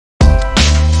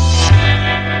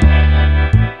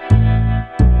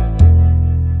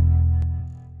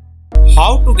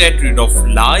to get rid of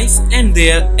lice and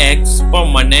their eggs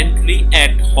permanently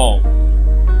at home.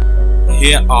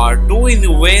 Here are 2 easy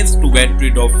ways to get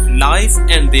rid of lice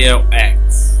and their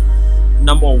eggs.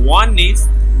 Number 1 is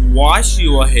wash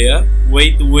your hair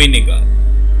with vinegar.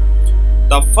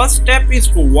 The first step is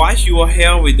to wash your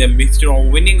hair with a mixture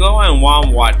of vinegar and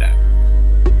warm water.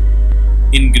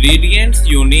 Ingredients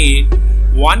you need: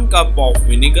 1 cup of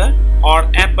vinegar or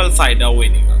apple cider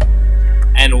vinegar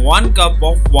and 1 cup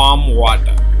of warm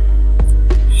water.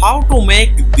 How to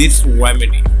make this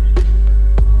remedy?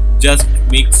 Just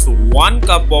mix 1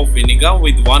 cup of vinegar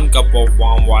with 1 cup of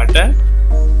warm water.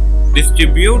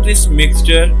 Distribute this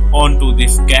mixture onto the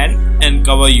scalp and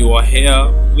cover your hair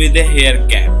with a hair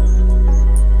cap.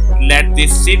 Let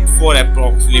this sit for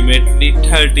approximately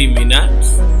 30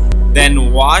 minutes. Then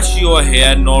wash your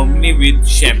hair normally with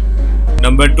shampoo.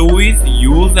 Number 2 is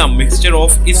use a mixture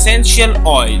of essential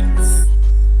oils.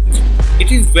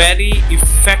 It is very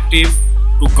effective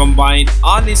to combine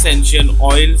all essential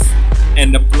oils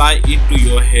and apply it to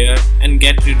your hair and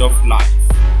get rid of lice.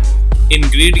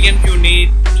 Ingredients you need: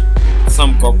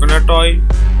 some coconut oil,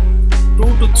 2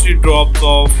 to 3 drops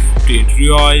of tea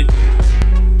tree oil,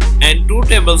 and 2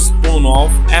 tablespoons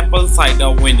of apple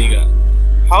cider vinegar.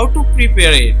 How to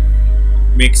prepare it?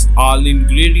 Mix all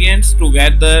ingredients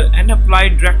together and apply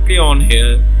directly on hair.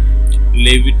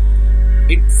 Leave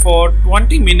it for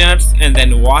 20 minutes and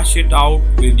then wash it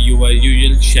out with your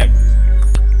usual shampoo.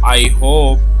 I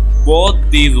hope both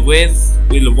these ways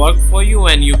will work for you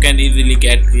and you can easily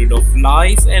get rid of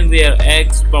lice and their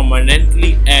eggs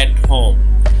permanently at home.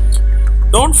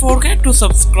 Don't forget to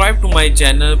subscribe to my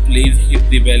channel. Please hit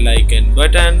the bell icon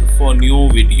button for new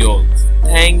videos.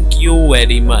 Thank you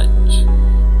very much.